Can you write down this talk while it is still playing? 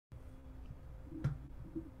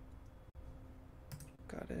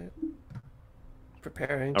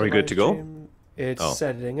Preparing Are to we good live to go? stream. It's Oh,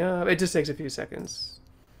 setting up. It just takes a few seconds,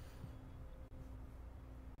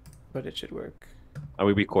 but it should work. are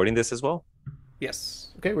we recording this as well?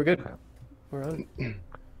 Yes. Okay, we're good. Okay. We're on.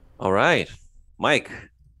 All right. Mike.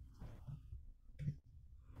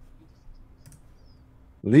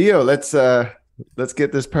 Leo, let's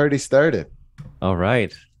get this party started. All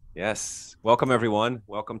right. Yes. Welcome, everyone.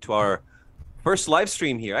 Welcome to our first live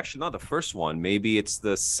stream here. Actually, not the first one. Maybe it's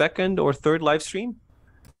the second or third live stream.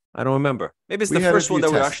 I don't remember. Maybe it's We the had a first one few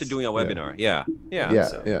that we're tests. actually doing a Yeah. webinar. Yeah. Yeah,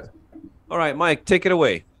 So- yeah. All right, Mike, take it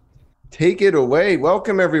away. Take it away.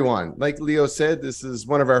 Welcome, everyone. Like Leo said, this is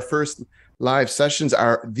one of our first live sessions,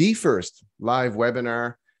 the first live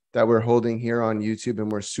webinar that we're holding here on YouTube,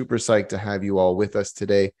 and we're super psyched to have you all with us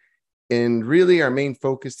today. And really, our main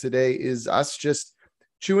focus today is us just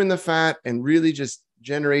chewing the fat and really just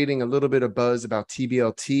generating a little bit of buzz about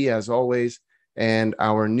TBLT, as always, and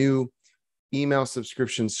our new email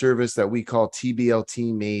subscription service that we call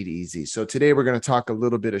TBLT Made Easy. So today we're going to talk a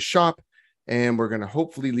little bit of shop, and we're going to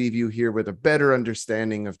hopefully leave you here with a better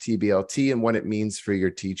understanding of TBLT and what it means for your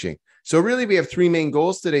teaching. So really, we have three main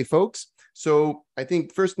goals today, folks. So I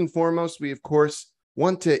think first and foremost, we of course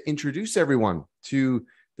want to introduce everyone to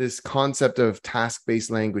this concept of task-based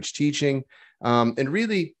language teaching, and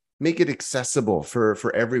really make it accessible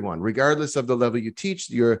for everyone, regardless of the level you teach,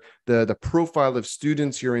 the profile of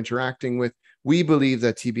students you're interacting with. We believe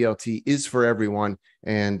that TBLT is for everyone,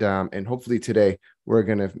 and hopefully today we're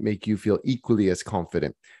going to make you feel equally as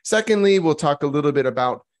confident. Secondly, we'll talk a little bit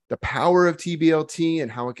about the power of TBLT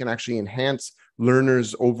and how it can actually enhance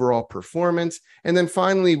learners' overall performance. And then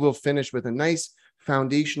finally, we'll finish with a nice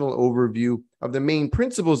foundational overview of the main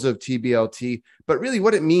principles of TBLT, but really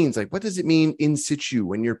what it means. Like, what does it mean in situ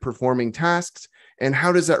when you're performing tasks, and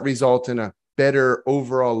how does that result in a better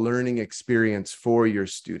overall learning experience for your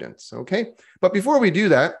students? Okay, but before we do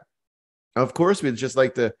that, of course, we'd just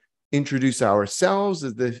like to introduce ourselves.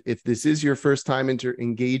 If this is your first time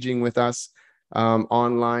engaging with us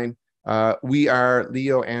online, we are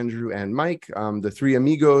Leo, Andrew, and Mike, the three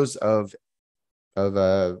amigos of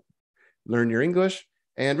Learn Your English.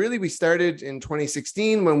 And really, we started in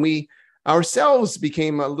 2016 when we ourselves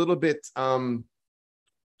became a little bit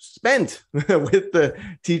spent with the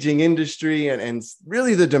teaching industry and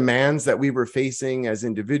really the demands that we were facing as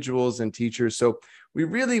individuals and teachers. So we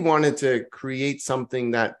really wanted to create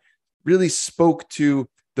something that really spoke to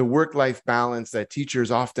the work-life balance that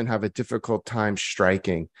teachers often have a difficult time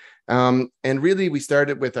striking. And really, we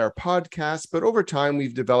started with our podcast, but over time,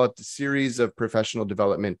 we've developed a series of professional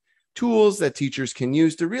development tools that teachers can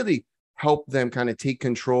use to really help them kind of take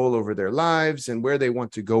control over their lives and where they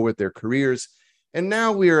want to go with their careers. And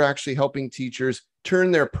now we are actually helping teachers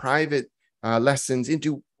turn their private lessons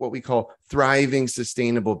into what we call thriving,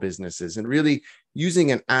 sustainable businesses, and really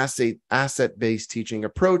using an asset-based teaching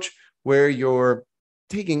approach where you're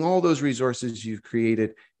taking all those resources you've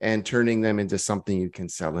created and turning them into something you can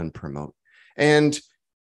sell and promote. And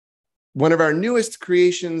one of our newest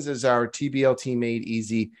creations is our TBLT Made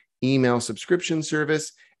Easy email subscription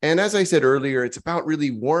service. And as I said earlier, it's about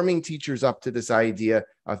really warming teachers up to this idea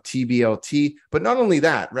of TBLT. But not only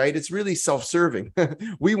that, right? It's really self-serving.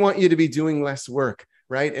 We want you to be doing less work,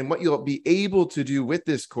 right? And what you'll be able to do with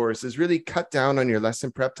this course is really cut down on your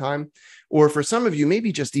lesson prep time. Or for some of you,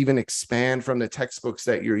 maybe just even expand from the textbooks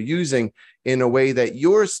that you're using in a way that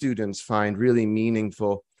your students find really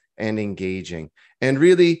meaningful and engaging. And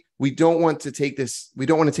really, we don't want to take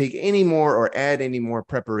any more or add any more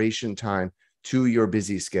preparation time to your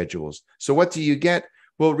busy schedules. So what do you get?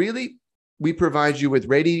 Well, really, we provide you with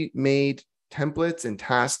ready-made templates and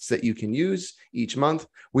tasks that you can use each month.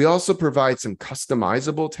 We also provide some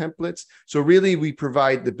customizable templates. So really, we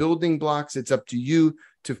provide the building blocks. It's up to you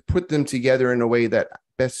to put them together in a way that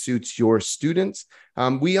best suits your students.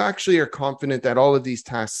 We actually are confident that all of these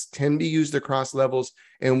tasks can be used across levels,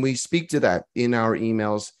 and we speak to that in our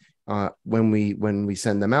emails when we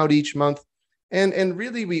send them out each month. And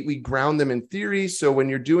really, we ground them in theory. So when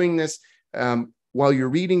you're doing this, while you're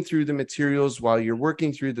reading through the materials, while you're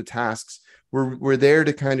working through the tasks, we're there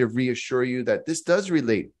to kind of reassure you that this does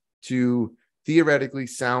relate to theoretically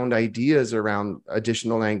sound ideas around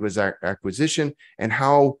additional language acquisition and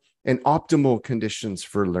optimal conditions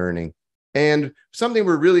for learning. And something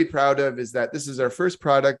we're really proud of is that this is our first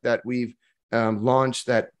product that we've launched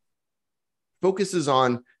that focuses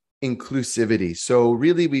on inclusivity. So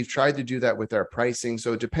really, we've tried to do that with our pricing.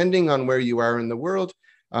 So depending on where you are in the world,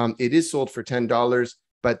 it is sold for $10,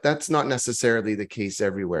 but that's not necessarily the case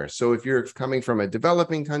everywhere. So if you're coming from a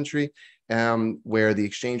developing country where the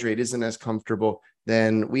exchange rate isn't as comfortable,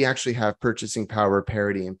 then we actually have purchasing power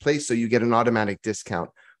parity in place. So you get an automatic discount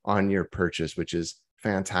on your purchase, which is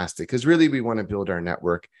fantastic, because really we want to build our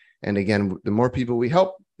network. And again, the more people we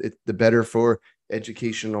help, the better for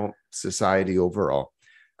educational society overall.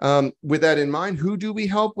 With that in mind, who do we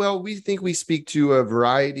help? Well, we think we speak to a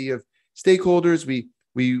variety of stakeholders.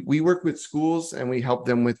 We work with schools and we help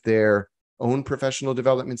them with their own professional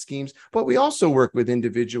development schemes, but we also work with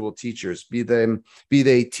individual teachers, be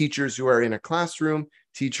they teachers who are in a classroom,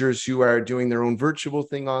 teachers who are doing their own virtual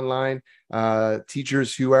thing online,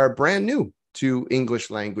 teachers who are brand new to English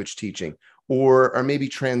language teaching, or are maybe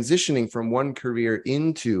transitioning from one career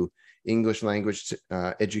into English language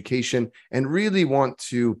education and really want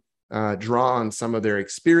to draw on some of their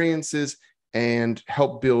experiences and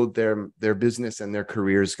help build their business and their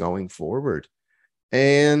careers going forward.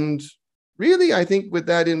 And really, I think with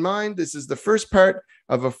that in mind, this is the first part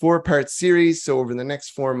of a 4-part series. So over the next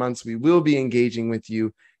 4 months, we will be engaging with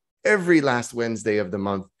you every last Wednesday of the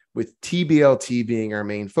month, with TBLT being our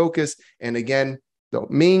main focus. And again, the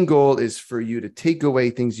main goal is for you to take away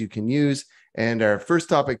things you can use. And our first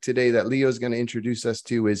topic today that Leo is going to introduce us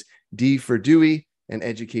to is D for Dewey and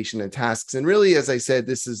education and tasks. And really, as I said,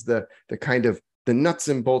 this is the kind of the nuts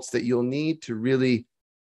and bolts that you'll need to really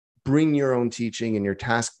bring your own teaching and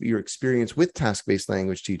your experience with task-based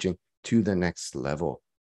language teaching to the next level.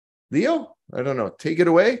 Leo, I don't know, take it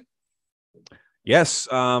away. Yes,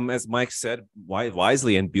 as Mike said,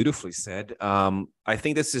 wisely and beautifully said, I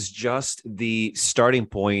think this is just the starting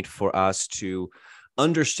point for us to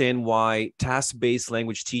understand why task-based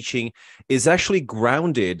language teaching is actually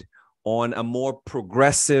grounded on a more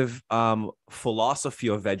progressive philosophy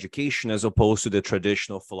of education as opposed to the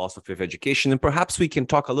traditional philosophy of education. And perhaps we can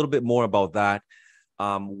talk a little bit more about that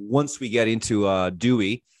once we get into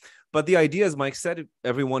Dewey. But the idea, as Mike said,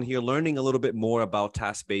 everyone here learning a little bit more about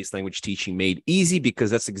task-based language teaching made easy, because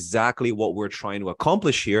that's exactly what we're trying to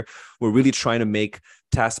accomplish here. We're really trying to make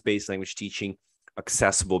task-based language teaching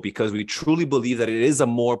accessible, because we truly believe that it is a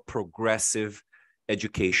more progressive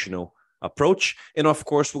educational approach. And of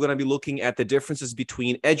course, we're going to be looking at the differences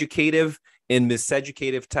between educative and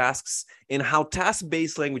miseducative tasks, and how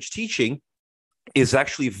task-based language teaching is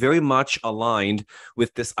actually very much aligned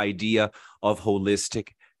with this idea of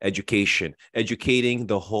holistic education, educating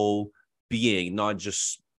the whole being, not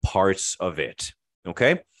just parts of it.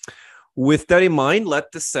 Okay. With that in mind,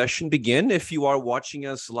 let the session begin. If you are watching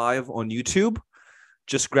us live on YouTube,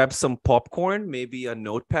 just grab some popcorn, maybe a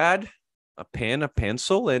notepad, a pen, a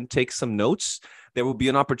pencil, and take some notes. There will be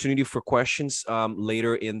an opportunity for questions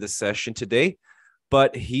later in the session today.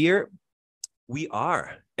 But here we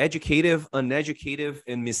are, educative, uneducative,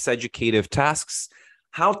 and miseducative tasks,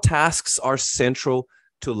 how tasks are central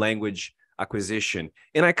to language acquisition.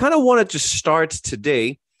 And I kind of wanted to start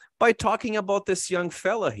today by talking about this young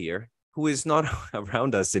fella here who is not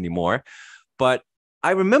around us anymore. But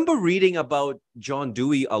I remember reading about John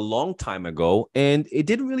Dewey a long time ago, and it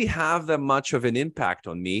didn't really have that much of an impact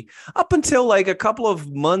on me up until like a couple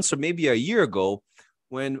of months or maybe a year ago,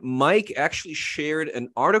 when Mike actually shared an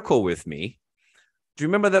article with me. Do you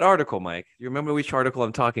remember that article, Mike? Do you remember which article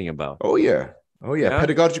I'm talking about? Oh, yeah. Oh, yeah.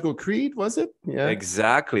 Pedagogical Creed, was it? Yeah.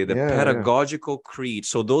 Exactly. The Pedagogical Creed.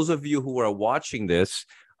 So those of you who are watching this,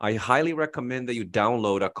 I highly recommend that you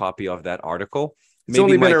download a copy of that article. It's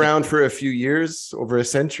only been around for a few years, over a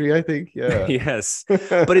century, I think. Yeah. Yes.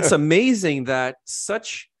 But it's amazing that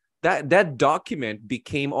that document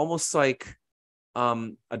became almost like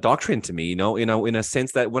a doctrine to me, in a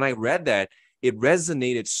sense that when I read that, it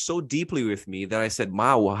resonated so deeply with me that I said,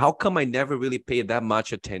 wow, how come I never really paid that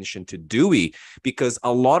much attention to Dewey? Because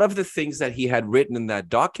a lot of the things that he had written in that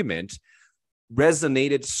document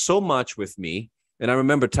resonated so much with me. And I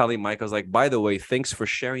remember telling Mike, I was like, by the way, thanks for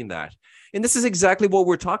sharing that. And this is exactly what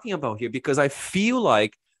we're talking about here, because I feel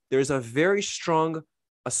like there's a very strong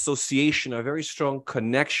association, a very strong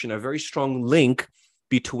connection, a very strong link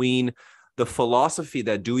between the philosophy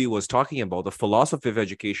that Dewey was talking about, the philosophy of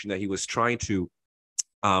education that he was trying to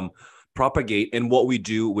propagate, and what we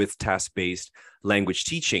do with task-based language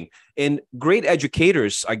teaching. And great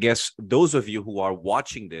educators, I guess those of you who are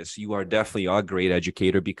watching this, you are definitely a great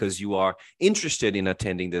educator because you are interested in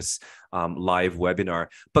attending this live webinar.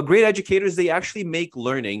 But great educators, they actually make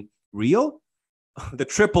learning real. The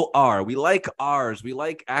triple R. We like R's. We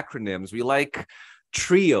like acronyms. We like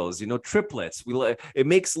trios, triplets. It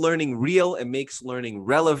makes learning real, it makes learning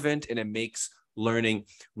relevant, and it makes learning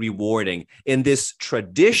rewarding. And this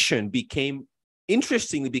tradition became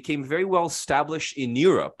very well established in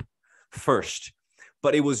Europe first.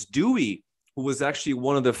 But it was Dewey who was actually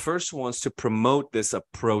one of the first ones to promote this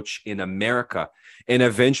approach in America, and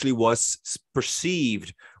eventually was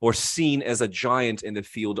perceived or seen as a giant in the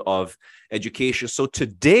field of education. So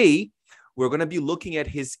today, we're going to be looking at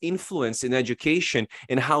his influence in education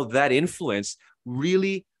and how that influence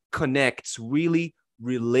really connects, really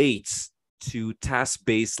relates to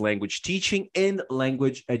task-based language teaching and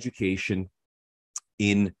language education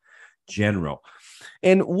in general.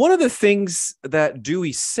 And one of the things that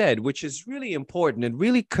Dewey said, which is really important and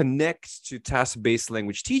really connects to task-based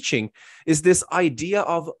language teaching, is this idea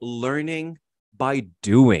of learning by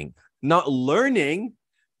doing, not learning,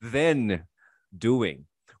 then doing,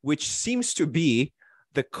 which seems to be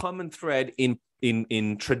the common thread in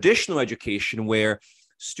traditional education, where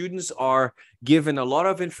students are given a lot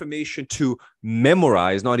of information to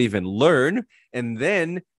memorize, not even learn, and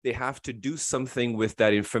then they have to do something with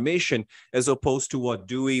that information, as opposed to what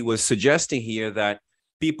Dewey was suggesting here, that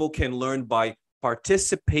people can learn by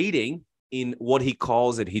participating in what he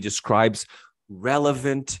calls it, he describes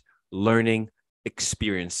relevant learning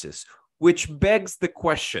experiences, which begs the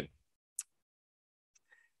question,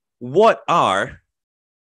 what are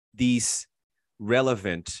these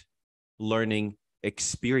relevant learning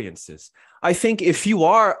experiences? I think if you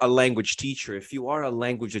are a language teacher, if you are a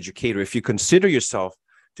language educator, if you consider yourself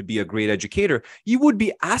to be a great educator, you would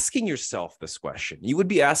be asking yourself this question. You would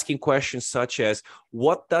be asking questions such as,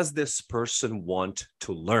 what does this person want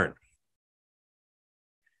to learn?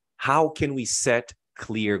 How can we set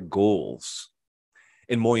clear goals?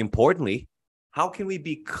 And more importantly, how can we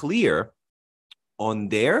be clear on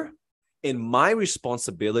their and my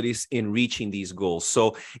responsibilities in reaching these goals?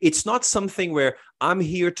 So it's not something where I'm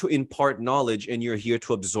here to impart knowledge and you're here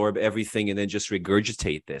to absorb everything and then just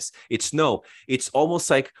regurgitate this. It's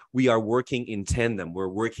almost like we are working in tandem. We're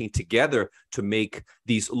working together to make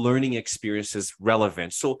these learning experiences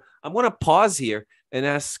relevant. So I'm going to pause here and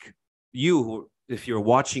ask you, if you're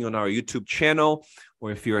watching on our YouTube channel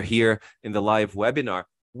or if you're here in the live webinar,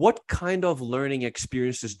 what kind of learning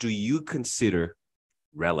experiences do you consider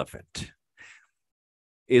relevant?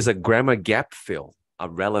 Is a grammar gap fill a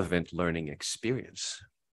relevant learning experience?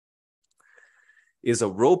 Is a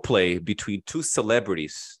role play between two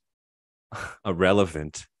celebrities a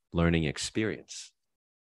relevant learning experience?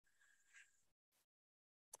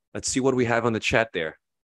 Let's see what we have on the chat there,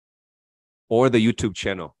 or the YouTube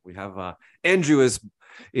channel. We have Andrew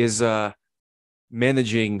is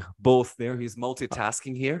managing both there. He's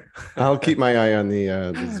multitasking here. I'll keep my eye on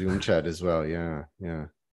the Zoom chat as well. Yeah.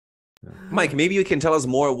 Mike, maybe you can tell us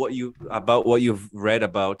more about what you've read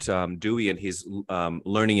about Dewey and his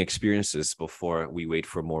learning experiences before we wait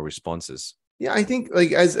for more responses. Yeah, I think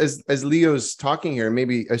like as Leo's talking here,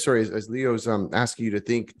 maybe as Leo's asking you to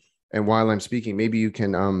think, and while I'm speaking, maybe you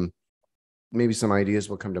can maybe some ideas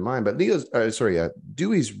will come to mind. But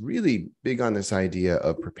Dewey's really big on this idea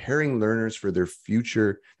of preparing learners for their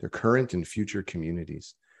current and future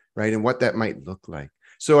communities, right? And what that might look like.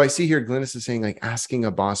 So I see here Glynis is saying like asking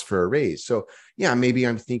a boss for a raise. So yeah, maybe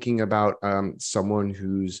I'm thinking about someone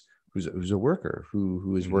who's a worker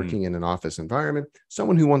who is working in an office environment,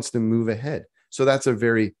 someone who wants to move ahead. So that's a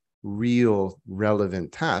very real,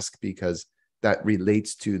 relevant task because that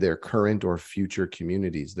relates to their current or future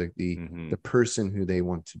communities, the person who they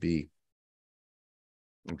want to be.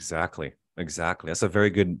 Exactly. That's a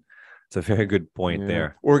very good point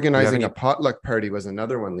there. Organizing a potluck party was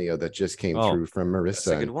another one, Leo, that just came through from Marissa. That's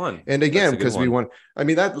a good one. And again, because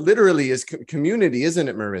that literally is community, isn't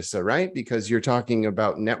it, Marissa? Right? Because you're talking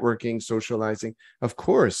about networking, socializing. Of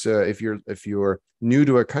course, if you're new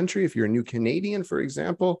to a country, if you're a new Canadian, for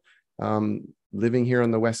example, living here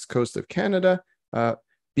on the west coast of Canada,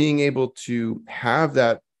 being able to have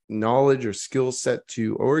that knowledge or skill set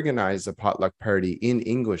to organize a potluck party in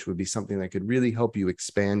English would be something that could really help you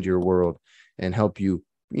expand your world and help you,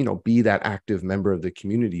 be that active member of the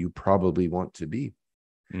community you probably want to be.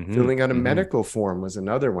 Filling out a medical form was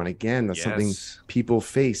another one. Again, that's something people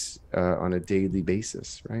face on a daily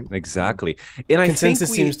basis, right? Exactly. And consensus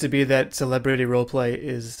seems to be that celebrity role play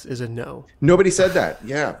is a no. Nobody said that.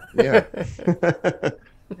 Yeah.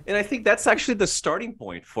 And I think that's actually the starting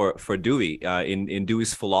point for Dewey in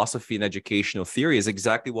Dewey's philosophy and educational theory is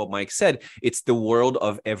exactly what Mike said. It's the world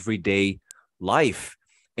of everyday life.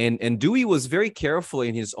 And Dewey was very careful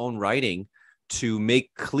in his own writing to make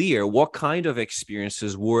clear what kind of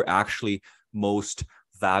experiences were actually most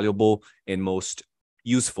valuable and most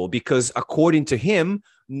useful. Because according to him,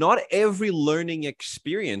 not every learning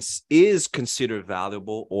experience is considered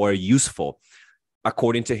valuable or useful.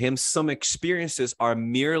 According to him, some experiences are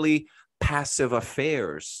merely passive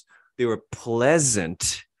affairs. They were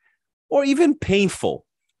pleasant or even painful,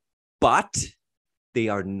 but they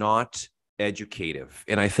are not educative.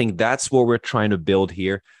 And I think that's what we're trying to build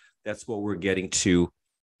here. That's what we're getting to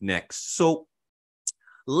next. So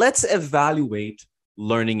let's evaluate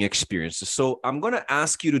learning experiences. So I'm going to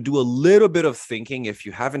ask you to do a little bit of thinking. If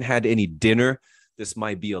you haven't had any dinner, this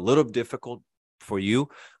might be a little difficult for you,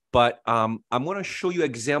 but I'm going to show you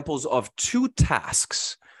examples of 2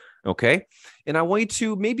 tasks. Okay. And I want you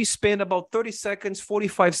to maybe spend about 30 seconds,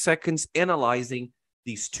 45 seconds analyzing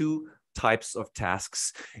these 2 types of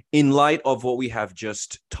tasks in light of what we have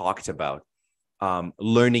just talked about,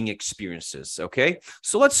 learning experiences. Okay.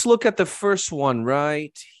 So let's look at the first one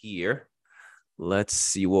right here. Let's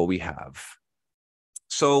see what we have.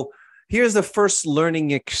 So here's the first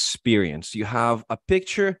learning experience. You have a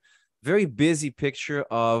picture, very busy picture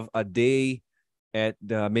of a day at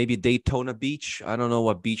maybe Daytona Beach. I don't know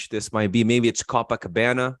what beach this might be. Maybe it's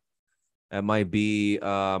Copacabana. It might be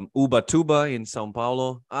Ubatuba in Sao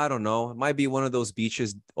Paulo. I don't know. It might be one of those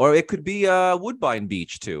beaches, or it could be Woodbine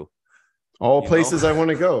Beach too. All places I want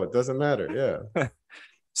to go. It doesn't matter. Yeah.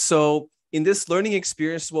 So in this learning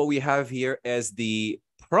experience, what we have here as the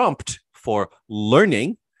prompt for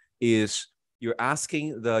learning is you're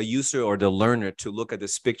asking the user or the learner to look at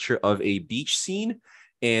this picture of a beach scene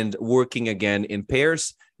and working again in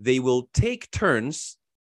pairs. They will take turns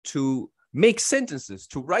to make sentences,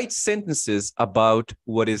 to write sentences about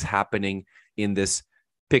what is happening in this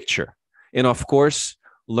picture. And of course,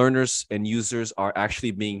 learners and users are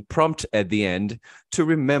actually being prompted at the end to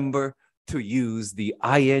remember to use the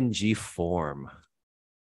ing form.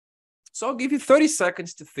 So I'll give you 30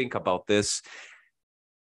 seconds to think about this.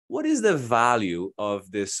 What is the value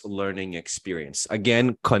of this learning experience?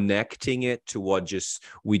 Again, connecting it to what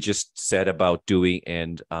we just said about doing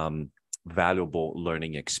and valuable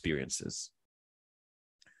learning experiences.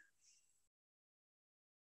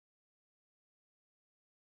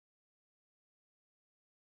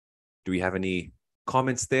 Do we have any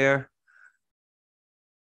comments there?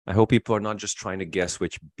 I hope people are not just trying to guess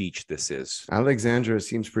which beach this is. Alexandra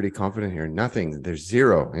seems pretty confident here. Nothing. There's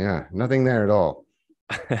 0. Yeah, nothing there at all.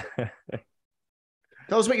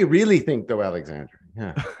 Tell us what you really think, though, Alexandra.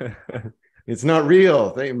 Yeah, it's not real.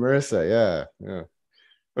 Thank you, Marissa. Yeah.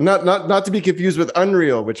 Not to be confused with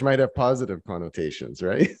unreal, which might have positive connotations,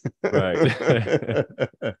 right? Right.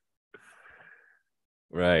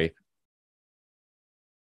 Right.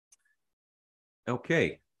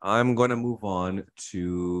 Okay, I'm going to move on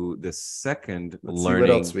to the second learning. See what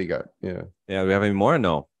else we got. Yeah. Do we have any more?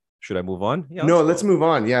 No. Should I move on? Yeah. No, let's move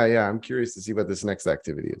on. Yeah. I'm curious to see what this next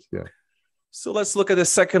activity is. Yeah. So let's look at the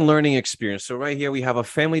second learning experience. So right here we have a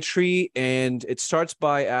family tree, and it starts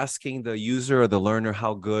by asking the user or the learner,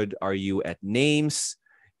 how good are you at names?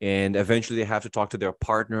 And eventually they have to talk to their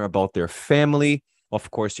partner about their family.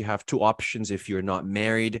 Of course, you have 2 options if you're not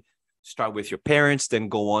married. Start with your parents, then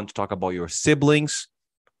go on to talk about your siblings.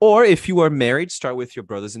 Or if you are married, start with your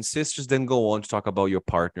brothers and sisters, then go on to talk about your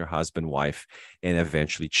partner, husband, wife, and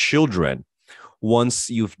eventually children. Once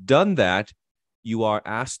you've done that, you are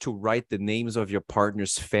asked to write the names of your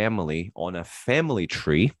partner's family on a family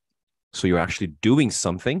tree. So you're actually doing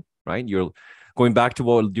something, right? You're going back to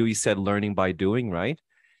what Dewey said, learning by doing, right?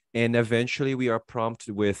 And eventually we are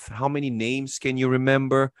prompted with how many names can you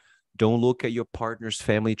remember? Don't look at your partner's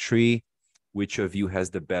family tree. Which of you has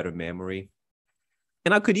the better memory?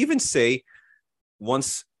 And I could even say,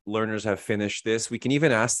 once learners have finished this, we can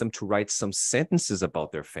even ask them to write some sentences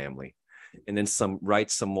about their family, and then write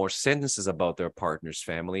some more sentences about their partner's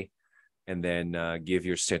family, and then give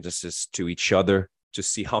your sentences to each other to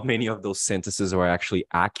see how many of those sentences are actually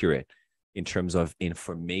accurate in terms of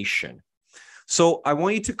information. So I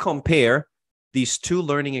want you to compare these 2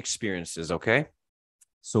 learning experiences, okay?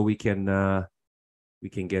 So we can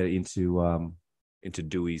get into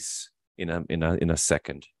Dewey's in a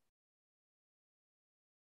second.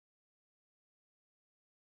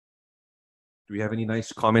 Do we have any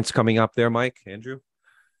nice comments coming up there, Mike, Andrew?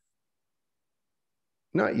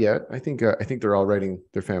 Not yet. I think they're all writing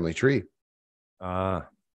their family tree. I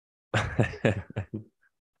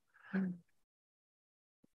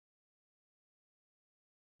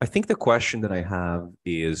think the question that I have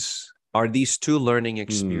is, are these 2 learning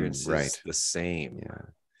experiences the same? Yeah.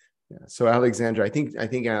 So Alexandra, I think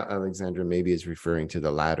Alexandra maybe is referring to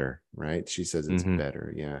the latter, right? She says it's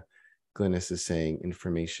better. Yeah. Glynis is saying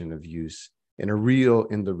information of use in the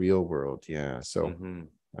real world. Yeah. So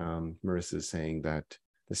Marissa is saying that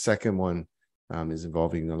the second one is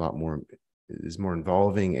more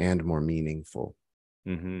involving and more meaningful.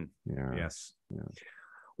 Yeah. Yes. Yeah.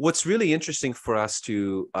 What's really interesting for us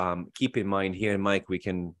to keep in mind here, and Mike, we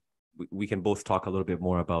can both talk a little bit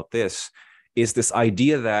more about this, is this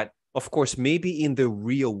idea that Of course, maybe in the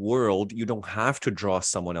real world, you don't have to draw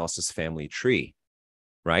someone else's family tree,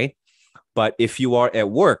 right? But if you are at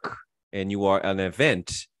work and you are at an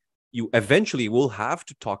event, you eventually will have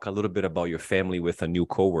to talk a little bit about your family with a new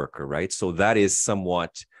coworker, right? So that is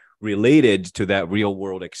somewhat related to that real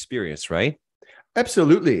world experience, right?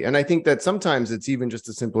 Absolutely. And I think that sometimes it's even just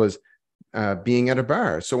as simple as being at a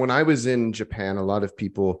bar. So when I was in Japan, a lot of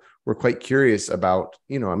people were quite curious about,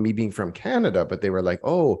 me being from Canada, but they were like,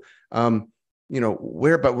 oh,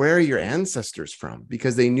 where are your ancestors from?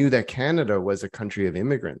 Because they knew that Canada was a country of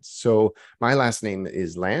immigrants. So my last name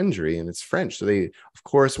is Landry and it's French. So they, of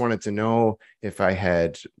course, wanted to know if I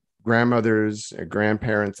had grandmothers or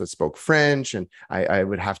grandparents that spoke French. And I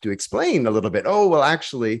would have to explain a little bit. Oh, well,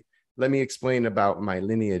 actually, let me explain about my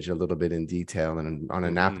lineage a little bit in detail. And on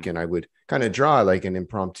a napkin, I would kind of draw like an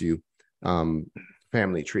impromptu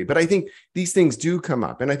family tree. But I think these things do come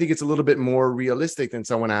up. And I think it's a little bit more realistic than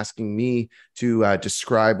someone asking me to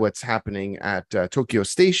describe what's happening at Tokyo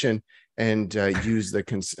Station and use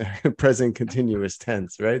the present continuous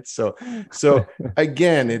tense, right? So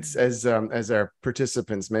again, it's as our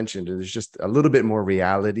participants mentioned, there's just a little bit more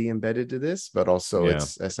reality embedded to this, but also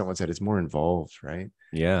it's, as someone said, it's more involved, right?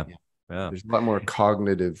 Yeah. There's a lot more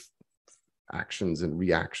cognitive actions and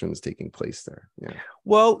reactions taking place there. Yeah.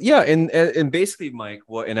 Well, yeah, and basically, Mike,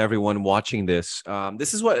 and everyone watching this,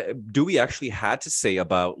 this is what Dewey actually had to say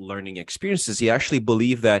about learning experiences. He actually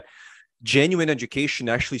believed that genuine education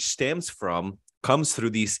actually comes through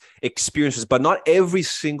these experiences, but not every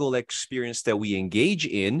single experience that we engage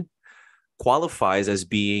in qualifies as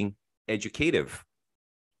being educative,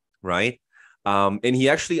 right? And he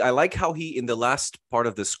actually, I like how he, in the last part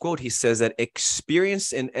of this quote, he says that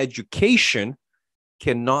experience and education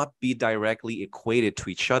cannot be directly equated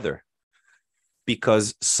to each other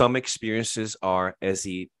because some experiences are, as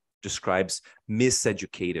he describes,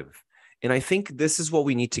 miseducative. And I think this is what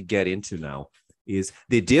we need to get into now, is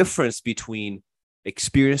the difference between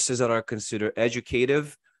experiences that are considered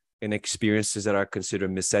educative and experiences that are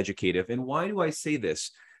considered miseducative. And why do I say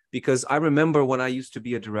this? Because I remember when I used to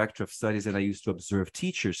be a director of studies and I used to observe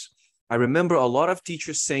teachers, I remember a lot of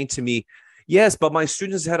teachers saying to me, yes, but my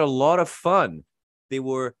students had a lot of fun. They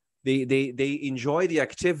enjoy the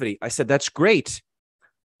activity. I said, that's great.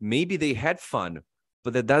 Maybe they had fun,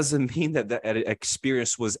 but that doesn't mean that the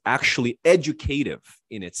experience was actually educative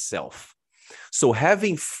in itself. So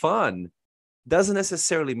having fun doesn't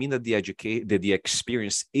necessarily mean that the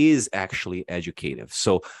experience is actually educative.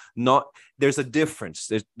 So there's a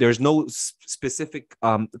difference. There's no specific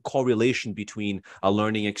correlation between a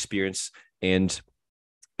learning experience and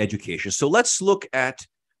education. So let's look at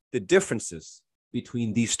the differences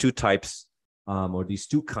between these two types or these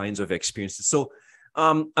two kinds of experiences. So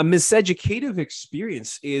a miseducative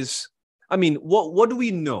experience is, what do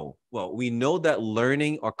we know? Well, we know that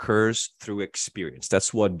learning occurs through experience.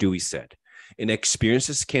 That's what Dewey said. And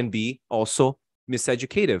experiences can be also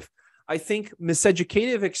miseducative. I think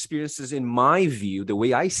miseducative experiences, in my view, the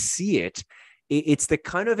way I see it, it's the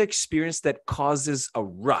kind of experience that causes a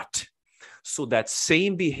rut. So that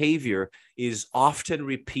same behavior is often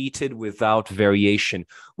repeated without variation,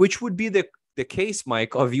 which would be the case,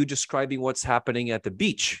 Mike, of you describing what's happening at the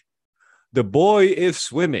beach. The boy is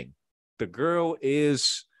swimming. The girl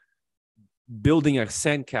is building a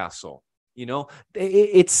sandcastle.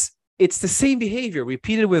 It's the same behavior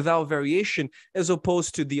repeated without variation, as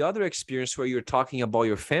opposed to the other experience where you're talking about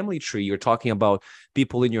your family tree. You're talking about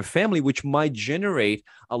people in your family, which might generate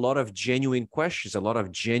a lot of genuine questions, a lot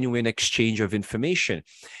of genuine exchange of information.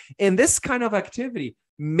 And this kind of activity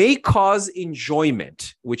may cause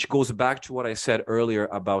enjoyment, which goes back to what I said earlier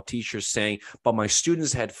about teachers saying, but my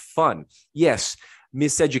students had fun. Yes,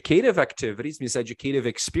 miseducative activities, miseducative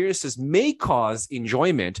experiences may cause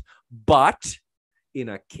enjoyment, but in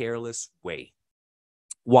a careless way.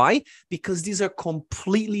 Why? Because these are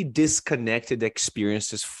completely disconnected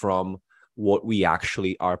experiences from what we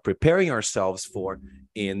actually are preparing ourselves for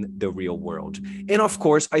in the real world. And of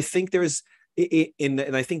course, I think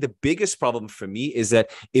and I think the biggest problem for me is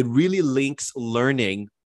that it really links learning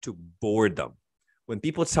to boredom. When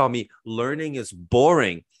people tell me learning is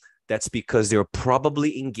boring, that's because they're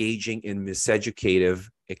probably engaging in miseducative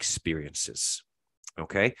experiences.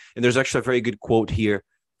 Okay. And there's actually a very good quote here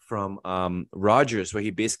from Rogers, where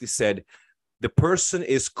he basically said, the person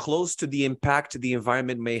is close to the impact the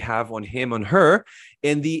environment may have on him, on her,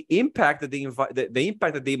 and the impact that the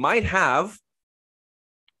impact that they might have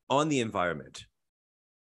on the environment.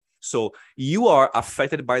 So you are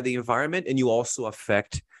affected by the environment, and you also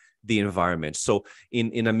affect the environment. So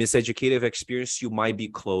in a miseducative experience, you might be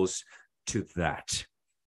close to that.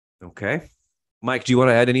 Okay. Mike, do you want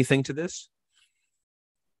to add anything to this?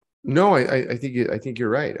 No, I think you're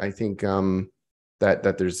right. I think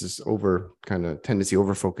that there's this kind of tendency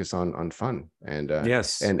over focus on fun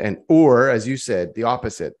Yes. and or, as you said, the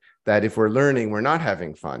opposite, that if we're learning, we're not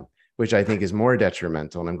having fun, which I think is more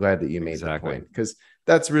detrimental. And I'm glad that you made that point, because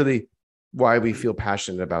that's really why we feel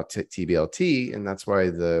passionate about TBLT, and that's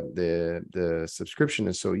why the subscription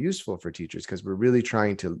is so useful for teachers, because we're really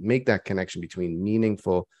trying to make that connection between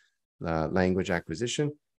meaningful language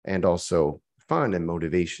acquisition and also fun and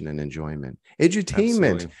motivation and enjoyment.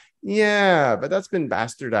 Edutainment. Absolutely. Yeah, but that's been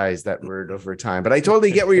bastardized, that word, over time. But I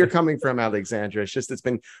totally get where you're coming from, Alexandra. It's just, it's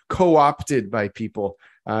been co-opted by people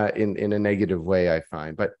in a negative way, I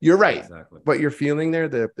find. But you're right. Exactly. What you're feeling there,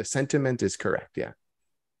 the sentiment is correct. Yeah.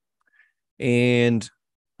 And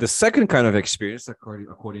the second kind of experience,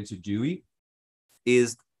 according to Dewey,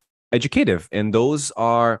 is educative. And those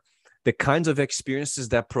are the kinds of experiences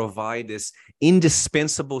that provide this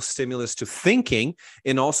indispensable stimulus to thinking,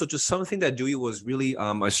 and also to something that Dewey was really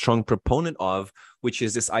a strong proponent of, which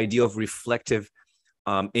is this idea of reflective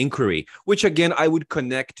inquiry, which again, I would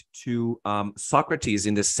connect to Socrates,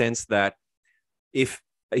 in the sense that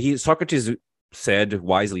Socrates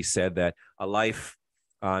wisely said that a life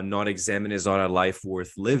not examined is not a life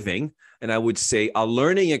worth living. And I would say a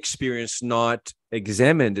learning experience not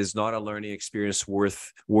examined is not a learning experience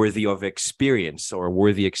worthy of experience or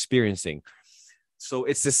worthy experiencing. So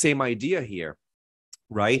it's the same idea here,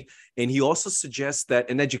 right? And he also suggests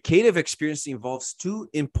that an educative experience involves two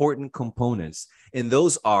important components, and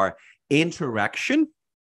those are interaction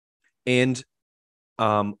and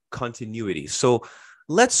continuity. So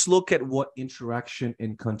let's look at what interaction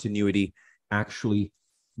and continuity actually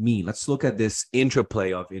mean. Let's look at this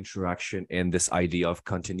interplay of interaction and this idea of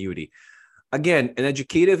continuity. Again, an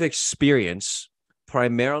educative experience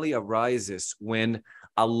primarily arises when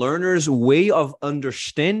a learner's way of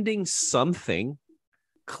understanding something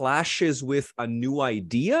clashes with a new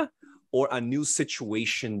idea or a new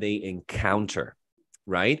situation they encounter,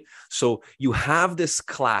 right? So you have this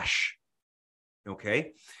clash,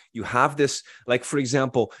 okay? You have this, like, for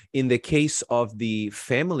example, in the case of the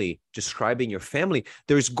family, describing your family,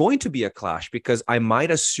 there's going to be a clash, because I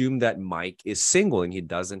might assume that Mike is single and he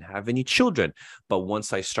doesn't have any children. But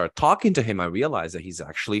once I start talking to him, I realize that he's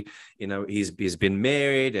actually, he's been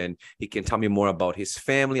married, and he can tell me more about his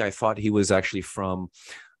family. I thought he was actually from,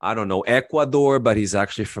 I don't know, Ecuador, but he's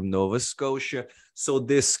actually from Nova Scotia. So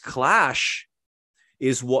this clash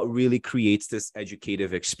is what really creates this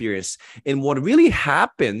educative experience. And what really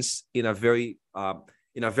happens in a very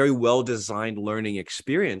well-designed learning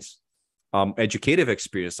experience, educative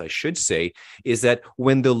experience, I should say, is that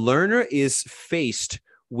when the learner is faced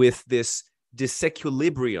with this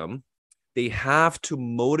disequilibrium, they have to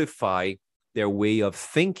modify their way of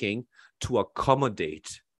thinking to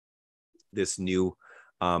accommodate this new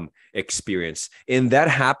experience. And that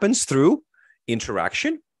happens through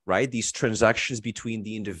interaction, right? These transactions between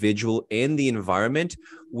the individual and the environment,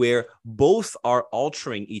 where both are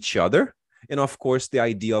altering each other. And of course, the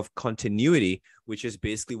idea of continuity, which is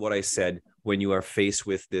basically what I said, when you are faced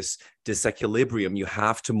with this disequilibrium, you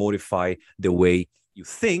have to modify the way you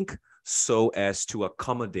think so as to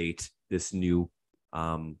accommodate this new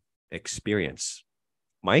experience.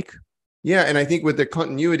 Mike? Yeah, and I think with the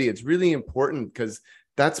continuity, it's really important, because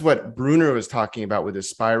that's what Bruner was talking about with the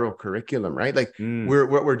spiral curriculum, right? Like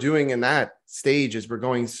what we're doing in that stage is we're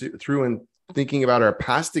going through and thinking about our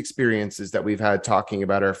past experiences that we've had, talking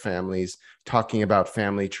about our families, talking about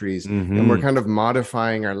family trees, and we're kind of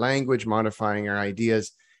modifying our language, modifying our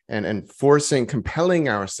ideas, and compelling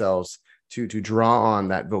ourselves to draw on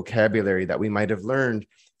that vocabulary that we might have learned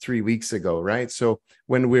 3 weeks ago, right? So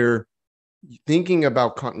when we're thinking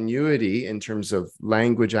about continuity in terms of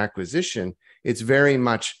language acquisition, it's very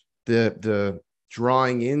much the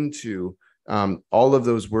drawing into all of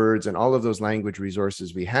those words and all of those language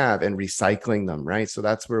resources we have and recycling them, right? So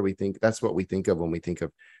that's what we think of when we think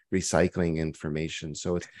of recycling information.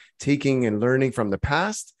 So it's taking and learning from the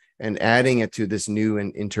past and adding it to this new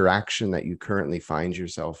interaction that you currently find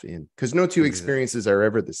yourself in, because no two experiences are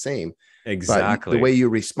ever the same. Exactly. But the way you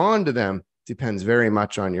respond to them depends very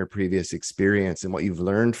much on your previous experience and what you've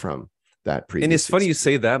learned from that previous. And it's funny you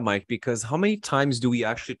say that, Mike, because how many times do we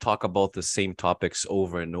actually talk about the same topics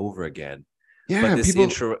over and over again? Yeah, but this people.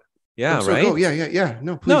 right? Go. Yeah.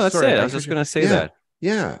 No, please. No, that's sorry, it. I was just going to say that.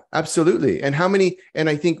 Yeah, absolutely. And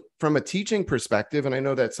I think from a teaching perspective, and I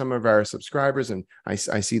know that some of our subscribers, and I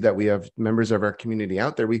see that we have members of our community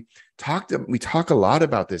out there, we talk a lot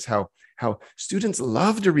about this, how students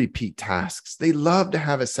love to repeat tasks. They love to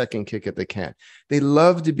have a second kick at the can. They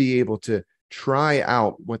love to be able to try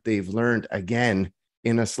out what they've learned again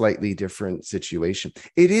in a slightly different situation.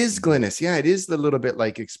 It is, Glynis. Yeah, it is a little bit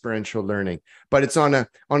like experiential learning, but it's on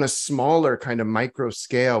a smaller kind of micro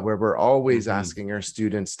scale where we're always asking our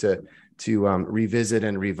students to revisit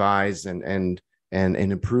and revise and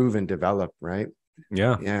improve and develop, right?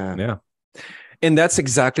 Yeah. And that's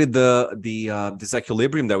exactly this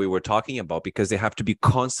equilibrium that we were talking about, because they have to be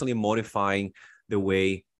constantly modifying the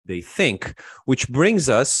way they think, which brings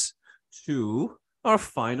us to our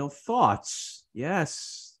final thoughts.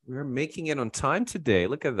 Yes, we're making it on time today.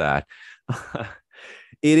 Look at that.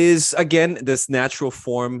 It is, again, this natural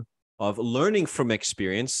form of learning from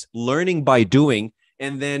experience, learning by doing,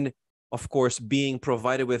 and then, of course, being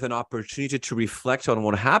provided with an opportunity to reflect on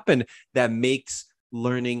what happened that makes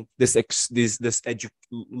learning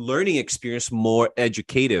learning experience more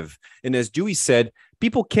educative. And as Dewey said,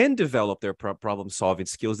 people can develop their problem solving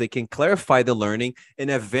skills. They can clarify the learning and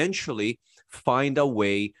eventually find a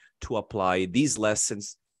way to apply these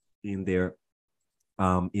lessons in their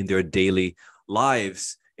daily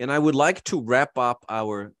lives. And I would like to wrap up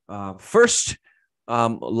our first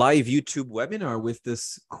live YouTube webinar with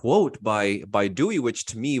this quote by Dewey, which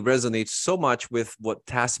to me resonates so much with what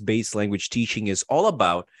task-based language teaching is all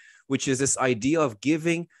about, which is this idea of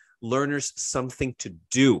giving learners something to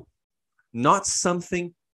do, not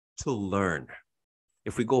something to learn.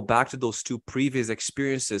 If we go back to those two previous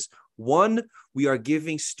experiences, one, we are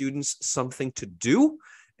giving students something to do,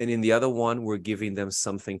 and in the other one, we're giving them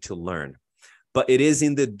something to learn. But it is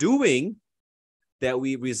in the doing that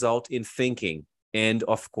we result in thinking. And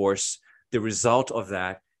of course, the result of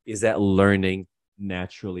that is that learning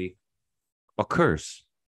naturally occurs.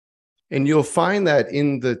 And you'll find that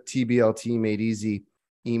in the TBLT Made Easy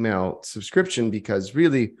email subscription, because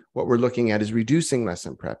really what we're looking at is reducing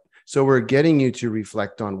lesson prep. So we're getting you to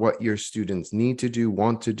reflect on what your students need to do,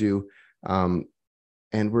 want to do, and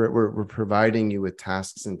we're providing you with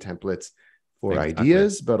tasks and templates for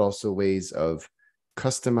ideas, but also ways of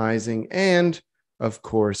customizing and, of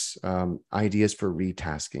course, ideas for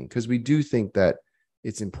retasking, because we do think that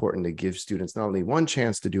it's important to give students not only one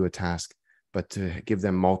chance to do a task, but to give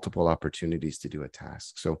them multiple opportunities to do a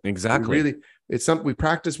task. So it's something we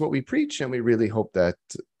practice what we preach, and we really hope that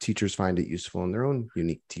teachers find it useful in their own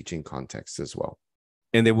unique teaching contexts as well.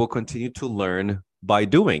 And they will continue to learn by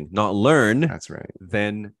doing, not learn. That's right.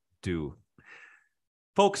 Then do.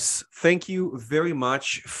 Folks, thank you very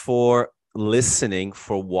much for listening,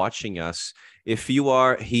 for watching us. If you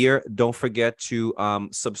are here, don't forget to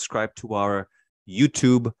subscribe to our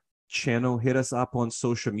YouTube channel. Hit us up on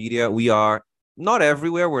social media. We are not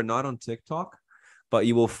everywhere. We're not on TikTok, but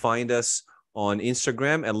you will find us on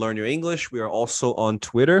Instagram at Learn Your English. We are also on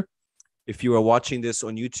Twitter. If you are watching this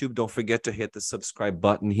on YouTube, don't forget to hit the subscribe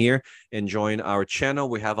button here and join our channel.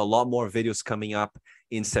 We have a lot more videos coming up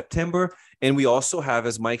in September. And we also have,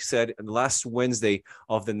 as Mike said, last Wednesday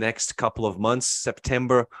of the next couple of months,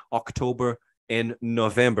 September, October, and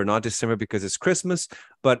November, not December because it's Christmas,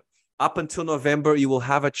 but up until November, you will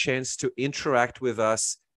have a chance to interact with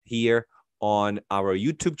us here on our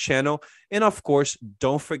YouTube channel. And of course,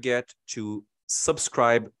 don't forget to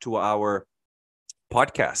subscribe to our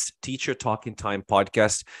podcast, Teacher Talking Time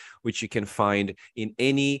podcast, which you can find in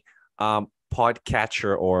any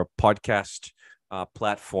podcatcher or podcast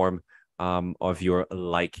platform of your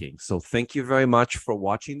liking. So thank you very much for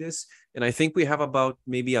watching this. And I think we have about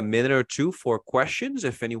maybe a minute or two for questions,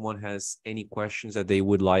 if anyone has any questions that they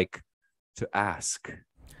would like to ask.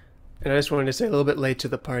 And I just wanted to say, a little bit late to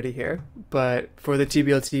the party here, but for the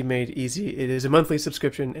TBLT Made Easy, it is a monthly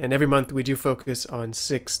subscription, and every month we do focus on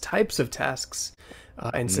 6 types of tasks.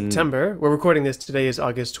 In September, we're recording this, today is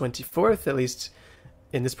August 24th, at least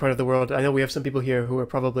in this part of the world. I know we have some people here who are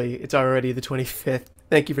probably, it's already the 25th.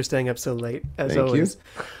 Thank you for staying up so late, as always.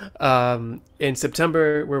 In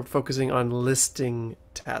September, we're focusing on listing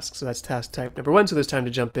tasks. So that's task type number 1, so there's time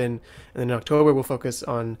to jump in. And then in October, we'll focus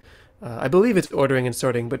on, I believe it's ordering and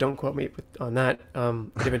sorting, but don't quote me on that. A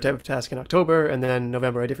different type of task in October, and then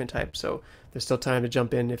November, a different type. So there's still time to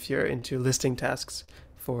jump in if you're into listing tasks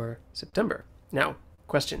for September. Now,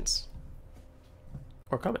 questions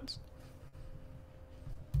or comments?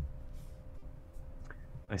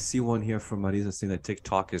 I see one here from Marisa saying that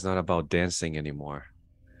TikTok is not about dancing anymore.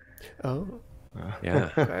 Oh. Yeah.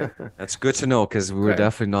 Okay. That's good to know, because we were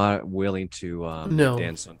definitely not willing to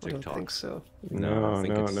dance on TikTok. I don't think so.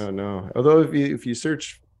 No. Although if you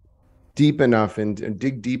search deep enough and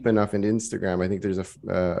dig deep enough into Instagram, I think there's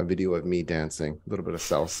a video of me dancing, a little bit of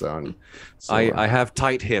salsa. So, I have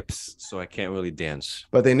tight hips, so I can't really dance.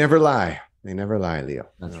 But they never lie. They never lie, Leo.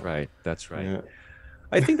 That's right. That's right.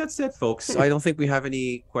 I think that's it, folks. I don't think we have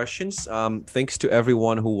any questions. Thanks to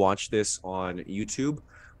everyone who watched this on YouTube.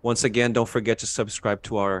 Once again, don't forget to subscribe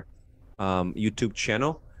to our YouTube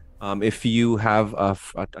channel. If you have a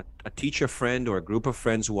teacher friend or a group of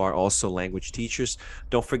friends who are also language teachers,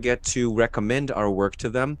 don't forget to recommend our work to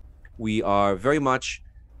them. We are very much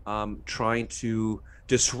trying to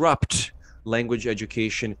disrupt language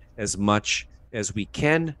education as much as we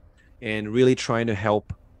can, and really trying to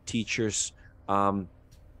help teachers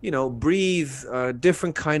breathe a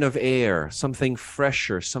different kind of air, something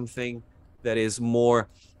fresher, something that is more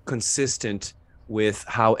consistent with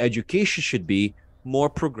how education should be, more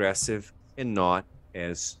progressive and not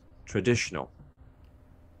as traditional.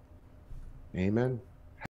 Amen.